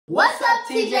What's up,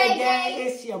 TJ gang?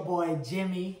 It's your boy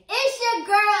Jimmy. It's your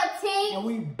girl Tink. And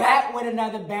we back with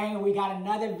another banger. We got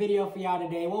another video for y'all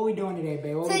today. What we doing today,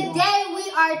 babe? Today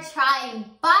we are trying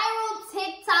viral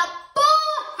TikTok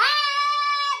food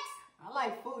hacks. I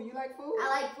like food. You like food?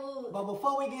 I like food. But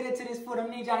before we get into this food, I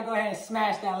need y'all to go ahead and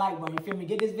smash that like button. You feel me?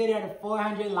 Get this video to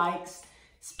 400 likes.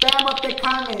 Spam up the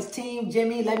comments, Team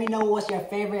Jimmy. Let me know what's your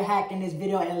favorite hack in this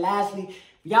video. And lastly,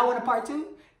 y'all want a part 2?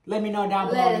 Let me know down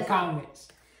below in the comments.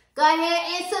 Go ahead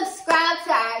and subscribe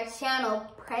to our channel.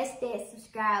 Press that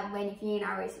subscribe button if you ain't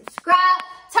already subscribed.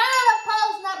 Turn on the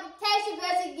post notification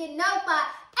bell so you get notified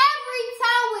every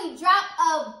time we drop a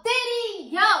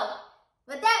video.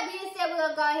 With that being said, we're going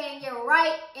to go ahead and get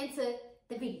right into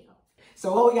the video.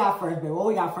 So what we got first, babe? What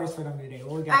we got first for them today?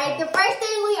 What we got Alright, the first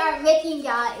thing we are making,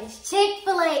 y'all, is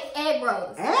Chick-fil-A egg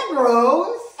rolls. Egg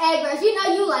rolls? Egg rolls. You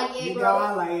know you like egg rolls. You know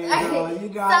I like egg rolls. You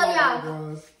know I like egg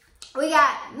rolls. We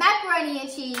got macaroni and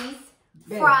cheese,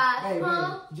 fries, babe.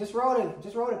 Just roll the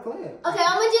clip. Okay,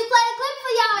 I'm gonna just play the clip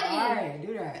for y'all then. Alright,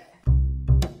 do that.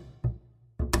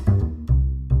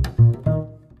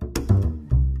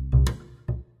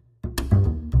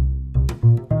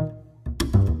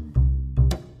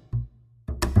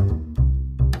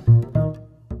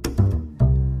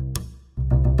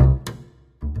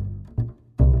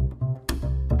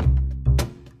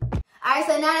 Alright,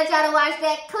 so now that y'all watch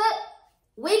that clip,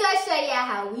 we gonna show y'all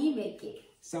how we make it.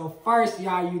 So first,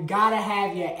 y'all, you gotta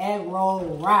have your egg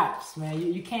roll wraps, man.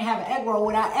 You can't have an egg roll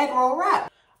without egg roll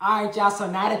wrap. All right, y'all, so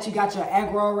now that you got your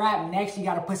egg roll wrap, next you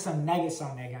gotta put some nuggets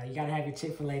on there, guys. You gotta have your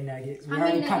Chick-fil-A nuggets. We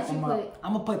already cut them up.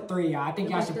 I'm gonna put 3, y'all. I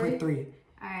think y'all should put 3.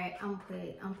 All right, I'm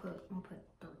put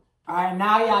 3. All right,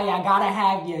 now, y'all gotta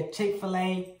have your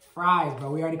Chick-fil-A fries, bro.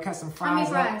 We already cut some fries. How many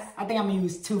fries? I think I'm gonna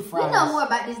use 2 fries. You know more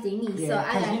about this than me, yeah, so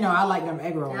I because, you know, I like them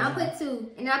egg rolls. Now I'll put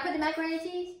 2. And then I put the macaroni and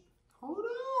cheese. Hold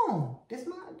on. This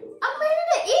my dude. I'm ready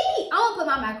to eat. I'm gonna put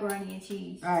my macaroni and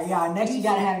cheese. All right, y'all. Next, you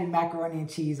gotta have your macaroni and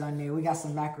cheese on there. We got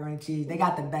some macaroni and cheese. They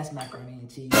got the best macaroni and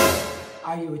cheese.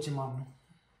 Are you with your mama?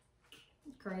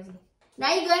 Crazy.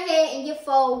 Now you go ahead and you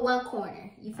fold one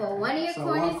corner. You fold one of your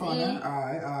corners in. All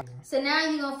right. So now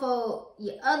you're gonna fold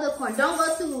your other corner.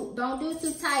 Don't do it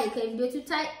too tight, because if you do it too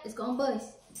tight, it's gonna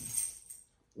bust.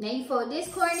 Now you fold this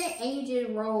corner and you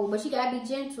just roll, but you gotta be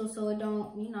gentle so it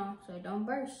don't, so it don't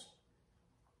burst.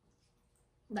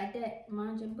 Like that.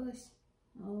 Mine just bust.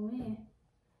 Oh man.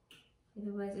 If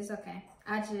it busts, it's okay.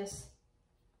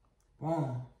 Boom.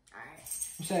 Alright.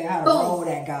 I'll show you how to roll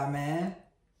that guy, man.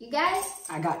 You got it?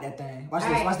 I got that thing. Watch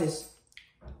this.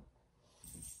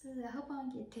 I hope I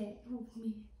don't get that. Oh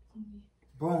man.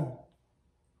 Boom.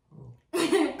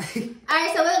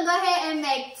 Alright, so we'll go ahead and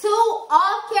make 2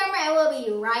 off camera and we'll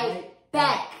be right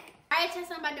back. Alright, so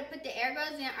I'm about to put the air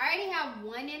rolls in. I already have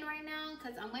 1 in right now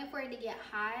because I'm waiting for it to get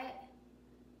hot.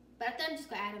 But I think I'm just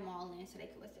going to add them all in so they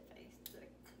can what's their face. So they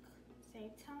cook at the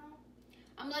same time.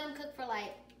 I'm going to let them cook for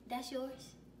that's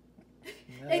yours?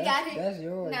 Yeah, they got it? That's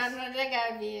yours. No, they got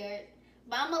to be it.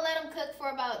 But I'm going to let them cook for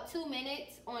about 2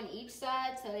 minutes on each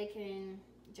side so they can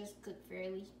just cook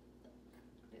fairly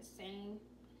the same.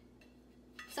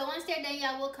 So once they're done,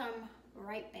 y'all will come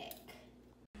right back.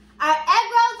 Our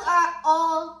egg rolls are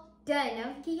all done.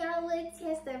 Now we get y'all a little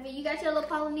test of it. You got your little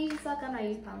Polynesian sauce? I'm not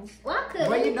using Polynesian. Well, I could.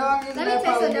 What you doing? Let me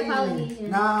taste the Polynesian.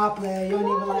 Nah, player. You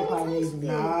don't even like Polynesian.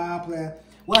 Nah, player.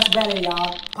 What's better,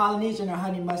 y'all? Polynesian or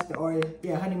honey mustard?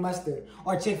 Honey mustard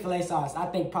or Chick-fil-A sauce. I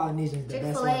think Polynesian is the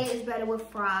best one. Chick-fil-A is better with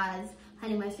fries.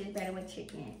 Honey mustard is better with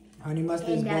chicken. Honey mustard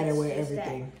is better with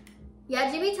everything.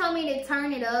 Yeah, Jimmy told me to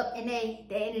turn it up, and they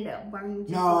ended up burning.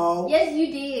 No. Yes,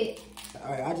 you did.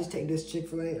 All right, I'll just take this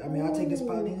Chick-fil-A. I'll take this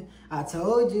Polynesian. I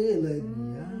told you it looked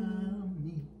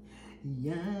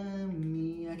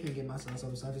yummy. I can't get my sauce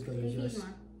over, so I'll just go to yours.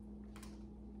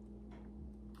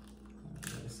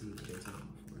 Let's see what they tell me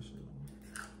first.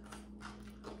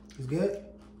 It's good?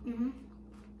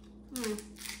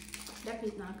 That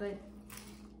piece not good.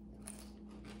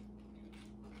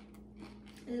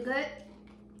 Is it good?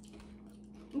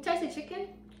 You taste the chicken?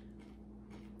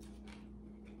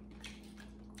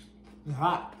 It's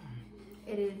hot.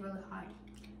 It is really hot.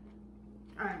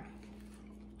 Alright.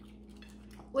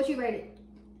 What you rate it?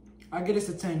 I give this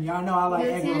a 10. Y'all know I like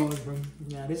egg 10? rolls, bro.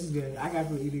 Yeah, this is good. I got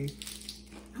to eat these.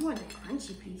 I want the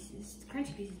crunchy pieces. The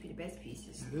crunchy pieces be the best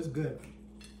pieces. Yeah, this is good.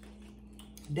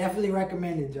 Definitely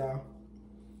recommended, y'all.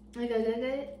 It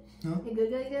good? Huh? It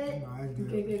good? No, it's good.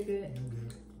 Good. It's good.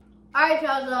 Alright,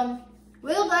 y'all.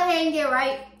 We'll go ahead and get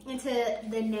right into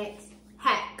the next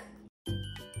hack.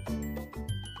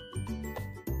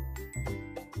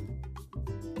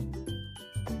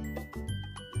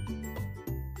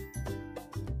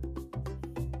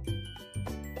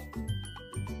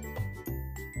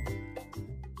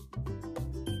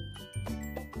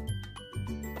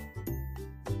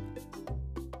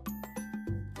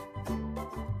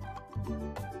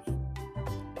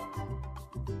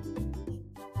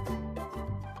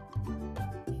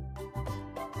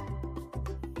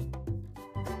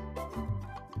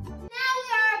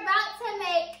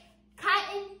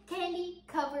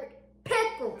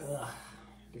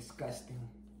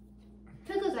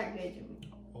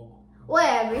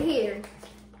 over here.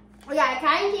 We got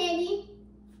cotton candy.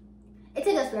 It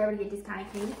took us forever to get this cotton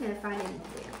candy. We couldn't find it anywhere.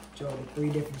 Joe, 3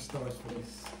 different stores for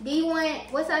this. Do you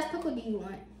want, what size pickle do you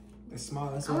want? The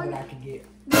smallest one that I can get.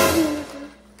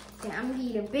 Yeah, I'm gonna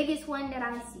give you the biggest one that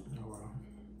I see. Oh, wow.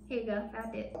 Here you go,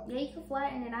 found it. Yeah, you can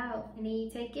flatten it out. And then you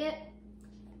take it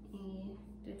and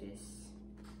do this.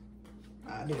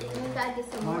 I did it. And we gotta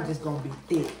get some more. Mine's just gonna be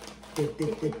thick.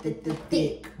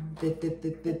 Thick.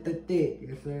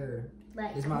 Yes, sir.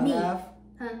 Like Is my me. laugh?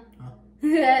 Huh?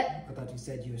 I thought you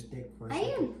said you was thick for a I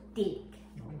second. am thick.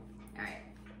 No. Alright.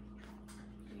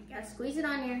 You gotta squeeze it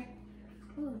on there.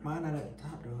 Ooh. Mine not at the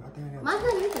top though. I think I got. Mine's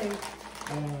not either. I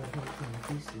don't know if it's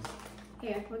in pieces.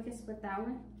 Here, we can split that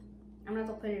one. I'm not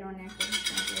gonna put it on there because it's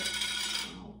gonna get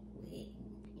all wet.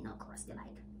 You know, crusty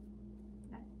like.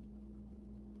 Okay.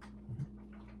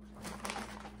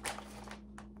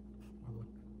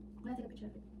 I'm gonna take a picture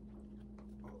of it.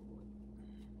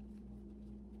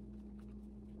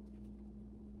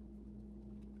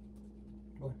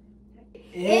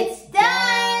 It's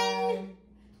done!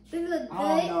 Does it look good? I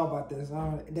don't know about this.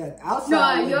 That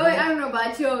outside. No, yours, I don't know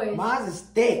about yours. Mine's is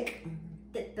thick.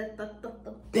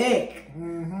 Thick.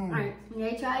 Alright, you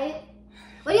ready to try it?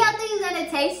 What do y'all think it's gonna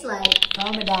taste like?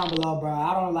 Comment down below, bro.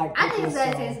 I don't like I think pickles, it's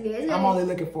gonna so taste good. I'm only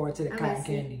looking forward to the cotton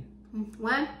see. candy.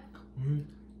 One, Mm-hmm.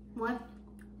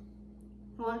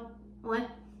 one,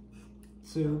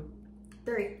 2.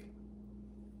 3.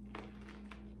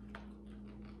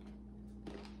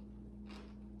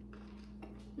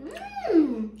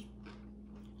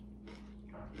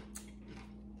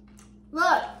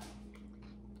 Look.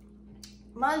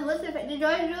 Mom, what's the did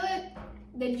yours do it?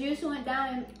 The juice went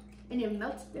down and it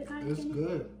melts the cotton It's candy?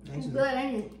 good. It's good,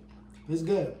 ain't it? It's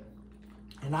good.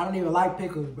 And I don't even like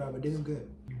pickles, bro, but this is good.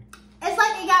 It's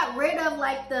like it got rid of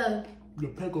like the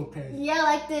pickle taste. yeah,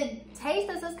 like the taste.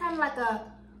 It's just kind of like a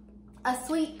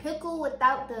sweet pickle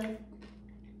without the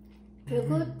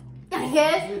pickle, I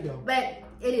guess. It's good, though. But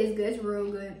it is good. It's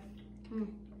real good.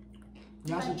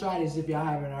 Y'all should try this if y'all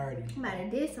haven't already. I might have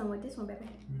did some with this one, baby.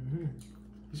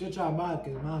 You should try mine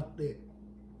because mine's thick.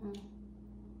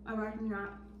 Alright, not.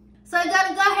 So I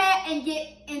gotta go ahead and get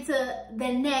into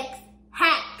the next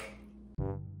hack.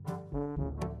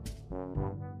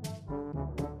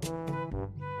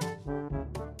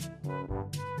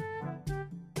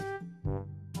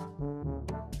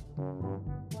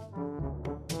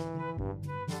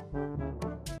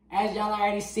 As y'all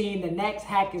already seen, the next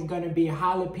hack is gonna be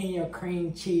jalapeno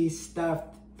cream cheese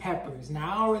stuffed peppers.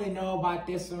 Now I don't really know about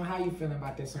this one. How you feeling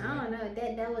about this one? I don't know.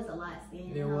 That was a lot,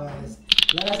 Stan. It was.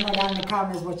 Let us know down in the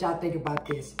comments what y'all think about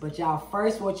this. But y'all,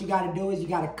 first what you gotta do is you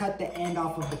gotta cut the end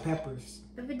off of the peppers.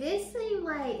 But this seems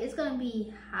like it's gonna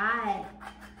be hot.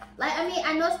 Like, I mean,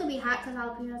 I know it's gonna be hot because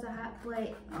jalapenos are hot,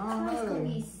 but I don't know. it's gonna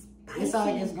be spicy. It's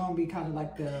like it's gonna be kind of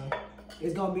like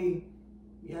it's gonna be,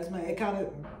 yes man, it kind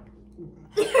of,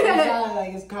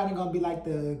 it's kind of gonna be like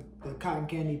the cotton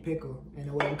candy pickle in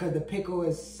a way, because the pickle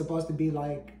is supposed to be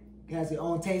like, it has its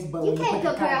own taste, but when you put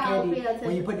the cotton candy,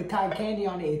 when you put the cotton candy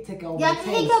on it, it took over the taste.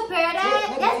 Yeah, can you compare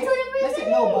that? That's 2 different things.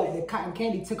 Listen, no, but the cotton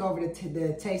candy took over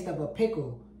the taste of a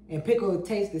pickle. And pickle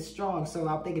taste is strong, so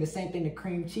I'm thinking the same thing the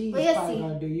cream cheese is probably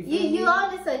gonna do. You feel me? You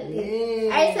understand? Yeah.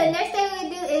 Alright, so next thing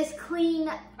we do is clean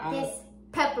this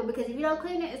pepper, because if you don't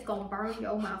clean it, it's gonna burn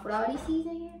your mouth with all these seeds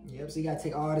in here. Yep, so you gotta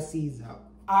take all the seeds out.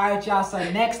 Alright, y'all, so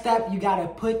next step, you gotta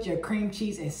put your cream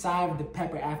cheese inside of the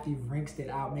pepper after you've rinsed it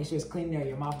out. Make sure it's clean there,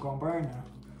 your mouth gonna burn now.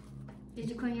 Did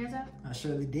you clean yours up? I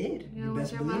surely did. You don't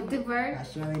want your mouth to burn? I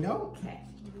surely don't. Okay,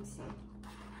 let me see.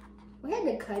 We had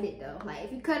to cut it though. Like,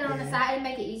 if you cut it on the side, it'd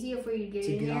make it easier for you to get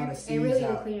it in there. And really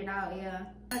to clean it out, yeah.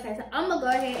 Okay, so I'm gonna go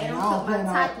ahead and put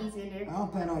my Takis in there. I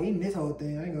don't plan on eating this whole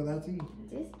thing. I ain't gonna lie to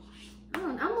you.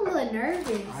 I'm a little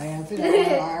nervous. I am too.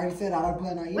 I already said I don't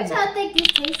plan on eating What y'all think this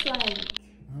tastes like?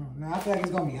 No, I feel like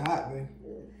it's gonna be hot, man.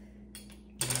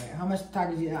 Right, how much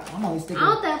Takis you got? I'm only sticking. I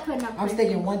don't think I'm putting up. I'm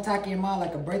sticking 1 Taki in mine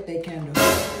like a birthday candle.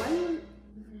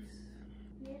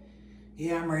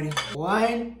 Yeah, I'm ready.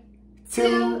 1,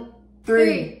 2,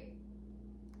 3.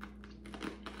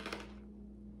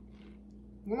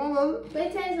 Come on, baby. What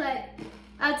it tastes like?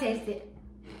 I'll taste it.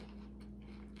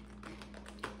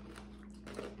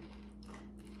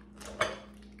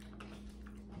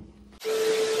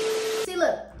 See,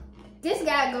 look. This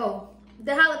gotta go.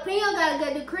 The jalapeno gotta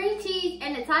go. The cream cheese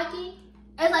and the Taki,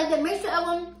 it's like the mixture of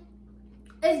them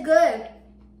is good.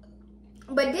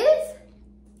 But this,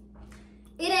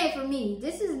 it ain't for me.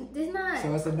 This not.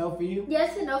 So it's a no for you?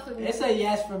 Yes, it's a no for me. It's a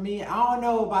yes for me. I don't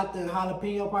know about the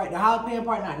jalapeno part. The jalapeno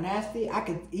part not nasty. I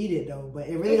could eat it though, but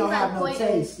it really don't have no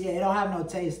taste. Yeah, it don't have no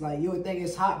taste. Like, you would think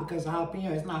it's hot because of jalapeno.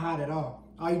 It's not hot at all.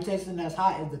 All you tasting that's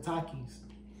hot is the Takis.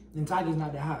 And Taki's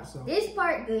not that hot, so. This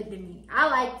part good to me. I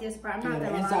like this part. I'm not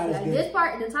gonna lie. Like, this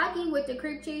part, the Taki with the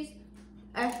cream cheese,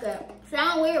 that's good.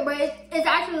 Sound weird, but it's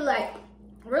actually like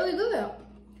really good.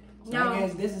 So I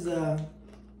guess this is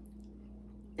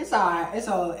it's alright. It's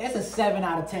a 7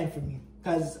 out of 10 for me.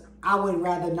 Cause I would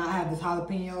rather not have this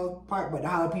jalapeno part, but the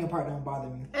jalapeno part don't bother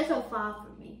me. It's a 5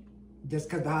 for me. Just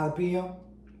cause the jalapeno?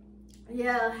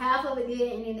 Yeah, half of it good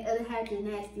and then the other half is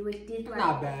nasty, which this part.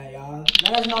 Not bad, y'all.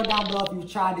 Let us know down below if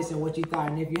you've tried this and what you thought.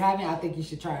 And if you haven't, I think you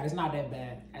should try it. It's not that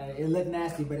bad. It looked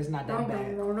nasty, but it's not that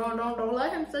bad. Don't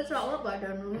let him set y'all up like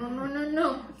that.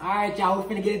 No. Alright, y'all, we're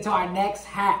finna get into our next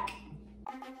hack.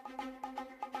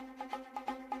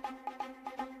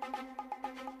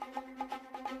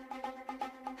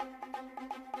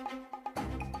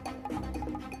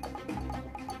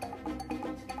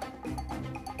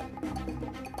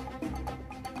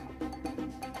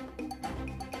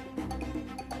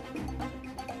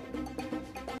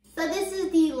 So this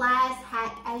is the last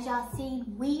hack. As y'all see,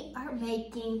 we are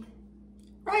making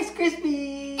Rice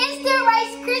Krispies! instant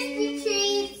Rice Krispie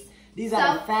treats! These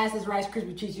are the fastest Rice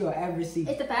Krispie treats you'll ever see.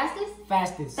 It's the fastest?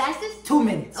 Fastest. Fastest? 2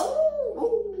 minutes.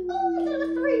 Oh, I thought it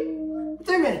was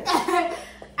 3. 3 minutes.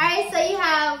 Alright, so you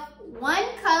have 1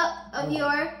 cup of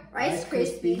your Rice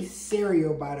Krispies.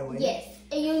 Cereal, by the way. Yes.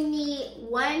 And you need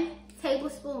 1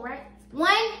 tablespoon, right? 1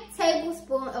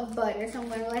 tablespoon of butter. So I'm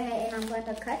going to go ahead and I'm going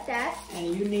to cut that.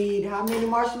 And you need how many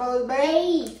marshmallows,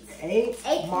 babe?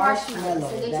 8 marshmallows.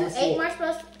 So get you 8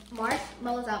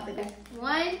 marshmallows out there.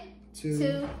 1,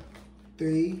 2,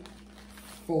 3,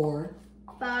 4,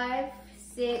 5,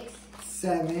 6,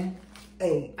 7,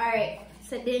 8. Alright.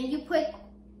 So then you put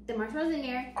the marshmallows in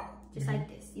there just like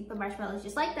this. You put marshmallows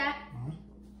just like that.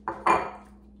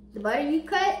 The butter you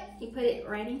cut, you put it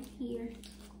right in here.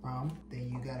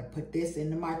 Then you gotta put this in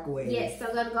the microwave. Yes, so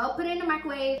I'm gonna go put it in the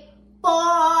microwave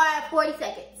for 40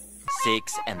 seconds.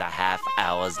 6.5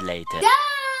 hours later. Done!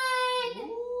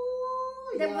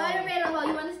 Ooh, The butter made a hole.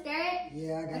 You wanna stir it?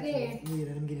 Yeah, I got Okay. you.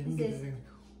 Let me get it.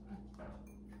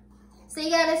 So you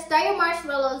gotta stir your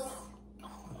marshmallows.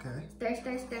 Okay.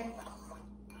 Stir. Stir.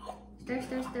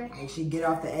 Make sure you get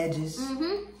off the edges.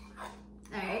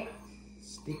 Alright.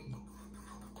 Sticky.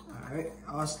 Alright,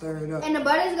 I'll stir it up. And the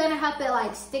butter's gonna help it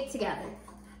like stick together.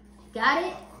 Got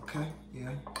it? Okay,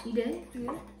 yeah. You good?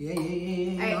 Yeah.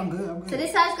 Alright. I'm good. So this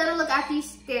is how it's gonna look after you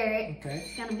stir it. Okay.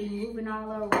 It's gonna be moving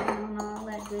all around and all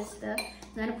that good stuff.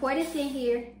 I'm gonna pour this in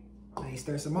here. Now you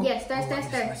stir some more? Yeah, stir.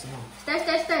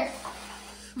 Stir.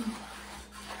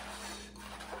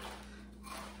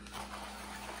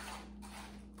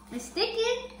 It's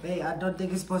sticking. Hey, I don't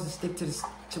think it's supposed to stick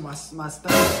to my stirring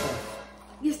stuff.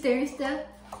 You stirring stuff?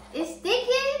 It's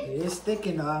sticking. It is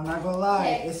sticking though, I'm not gonna lie.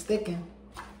 Okay. It's sticking.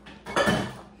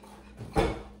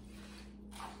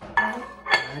 I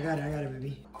got it,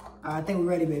 baby. I think we're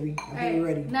ready, baby. I think we're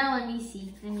ready. Now let me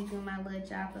see. Let me do my little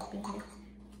job up in here.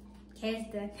 Okay,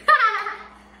 it's done.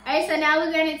 Alright, so now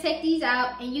we're gonna take these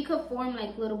out and you can form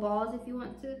like little balls if you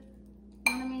want to. You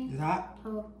know what I mean? It's hot?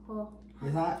 Oh.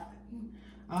 It's hot?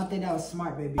 I don't think that was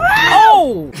smart, baby.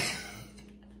 Oh!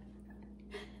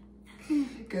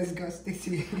 Because it's gonna stick to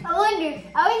you. I wonder,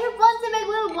 are we supposed to make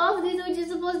little balls of these or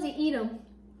just supposed to eat them?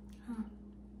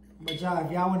 But y'all,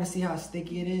 if y'all want to see how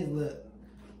sticky it is, look.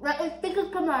 Right, it's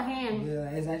Pickles come out hand. Yeah,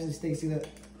 it's actually sticky. See, look.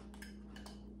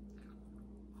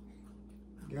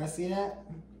 Y'all see that?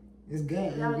 It's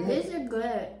good. Yeah, It's good. this is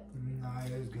good. No,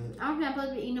 it is good. I don't think I'm supposed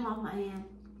to be eating them off my hand.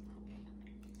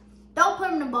 Don't put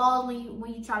them in the balls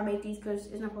when you try to make these because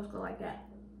it's not supposed to go like that.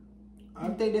 I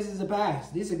don't think this is a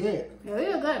pass. These are good. Yeah,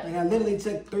 these are good. And I literally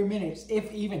took 3 minutes,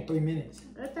 if even 3 minutes.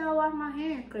 That's how I wash my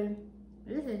hands because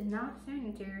this is not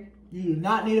sanitary. You do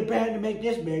not need a pan to make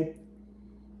this, babe.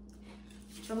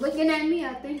 From looking at me,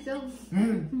 I think so.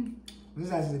 This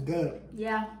is actually good.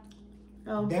 Yeah.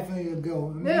 So, Definitely a good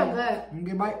one. they're good. Let me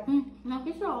get a bite. No,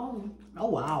 get your own. Oh,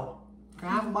 wow. Can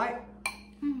I have a bite?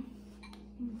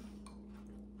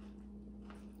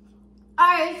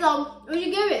 Alright, so what do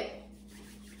you give it?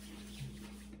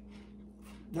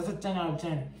 That's a 10 out of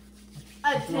 10.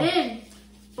 A 10.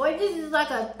 Boy, this is like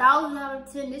 1,000 out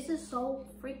of 10. This is so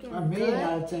freaking A million good.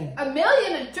 out of 10. A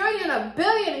million, a trillion, a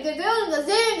billion, a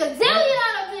gazillion, gazillion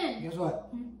out of 10. Guess what?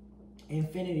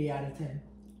 Infinity out of 10.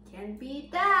 Can't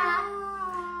beat that.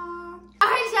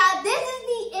 Alright, y'all. This is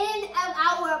the end of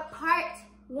our part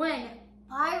 1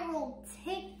 viral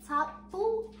TikTok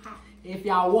food hack. If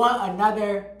y'all want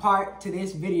another part to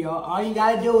this video, all you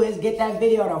gotta do is get that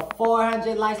video to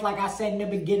 400 likes, like I said in the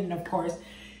beginning, of course.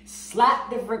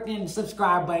 Slap the freaking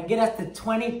subscribe button. Get us to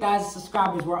 20,000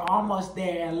 subscribers. We're almost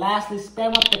there. And lastly,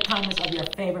 spam up the comments of your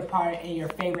favorite part and your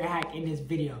favorite hack in this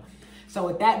video. So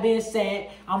with that being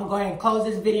said, I'm gonna go ahead and close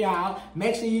this video out.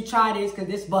 Make sure you try this because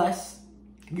this bust.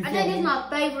 I think it's my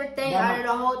favorite thing out of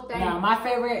the whole thing. Now my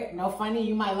favorite, no funny,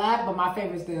 you might laugh, but my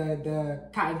favorite is the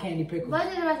cotton candy pickle. What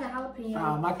is it about the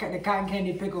jalapeno? The cotton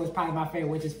candy pickle is probably my favorite,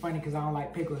 which is funny because I don't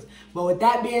like pickles. But with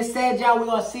that being said, y'all, we're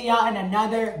gonna see y'all in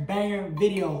another banger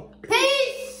video.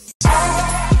 Peace!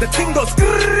 The thing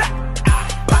goes.